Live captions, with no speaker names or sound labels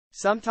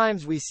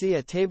Sometimes we see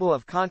a table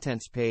of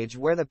contents page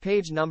where the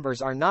page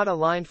numbers are not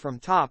aligned from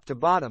top to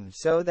bottom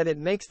so that it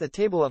makes the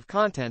table of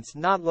contents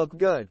not look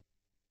good.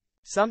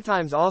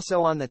 Sometimes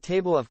also on the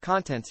table of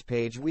contents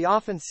page we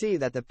often see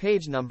that the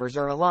page numbers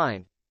are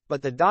aligned,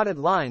 but the dotted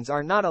lines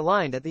are not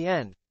aligned at the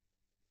end.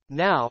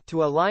 Now,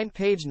 to align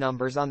page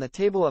numbers on the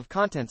table of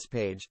contents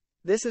page,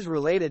 this is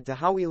related to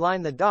how we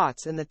line the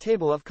dots in the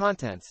table of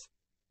contents.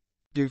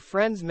 Do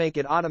friends make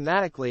it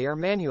automatically or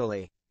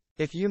manually?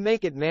 If you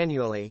make it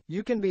manually,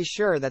 you can be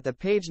sure that the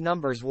page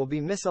numbers will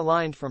be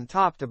misaligned from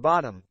top to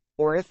bottom,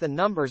 or if the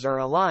numbers are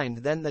aligned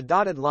then the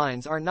dotted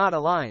lines are not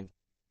aligned.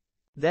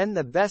 Then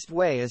the best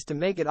way is to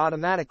make it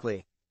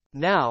automatically.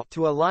 Now,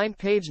 to align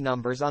page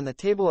numbers on the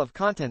table of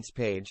contents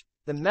page,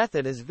 the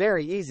method is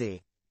very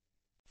easy.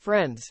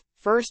 Friends,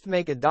 first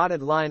make a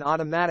dotted line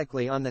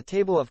automatically on the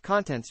table of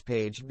contents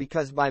page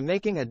because by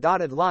making a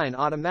dotted line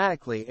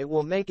automatically it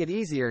will make it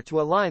easier to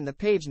align the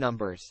page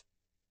numbers.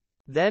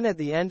 Then at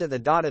the end of the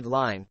dotted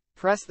line,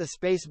 press the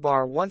space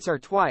bar once or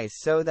twice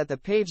so that the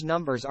page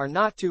numbers are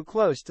not too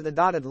close to the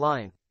dotted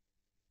line.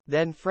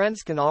 Then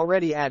friends can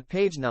already add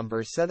page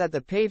numbers so that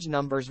the page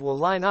numbers will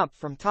line up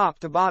from top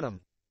to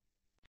bottom.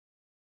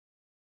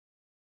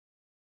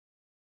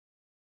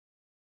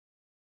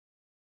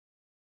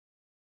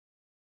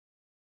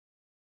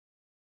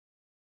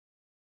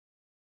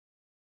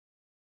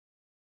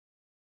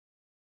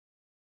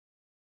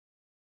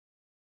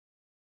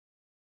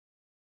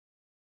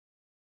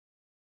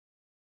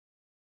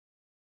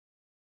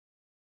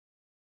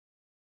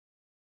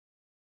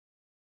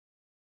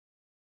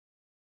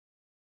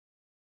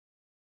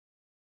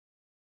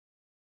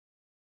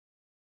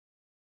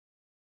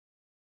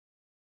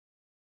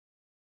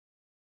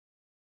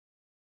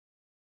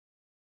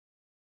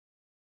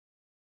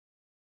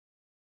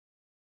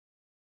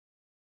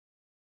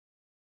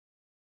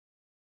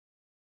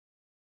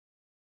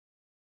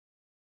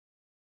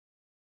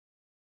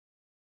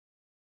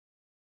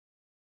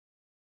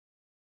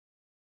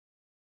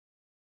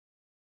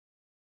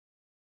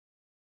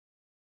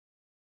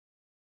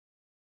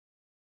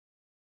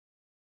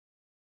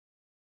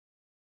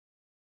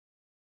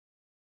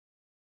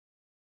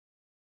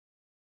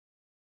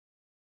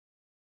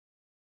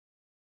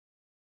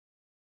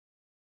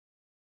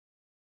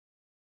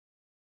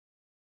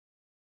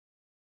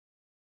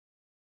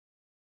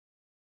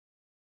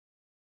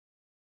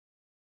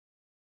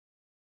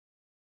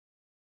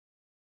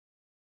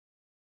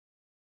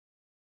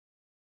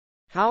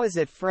 How is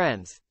it,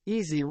 friends?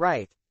 Easy,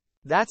 right?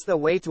 That's the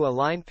way to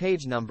align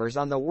page numbers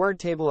on the Word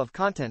table of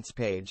contents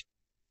page.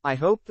 I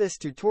hope this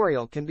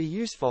tutorial can be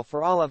useful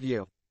for all of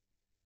you.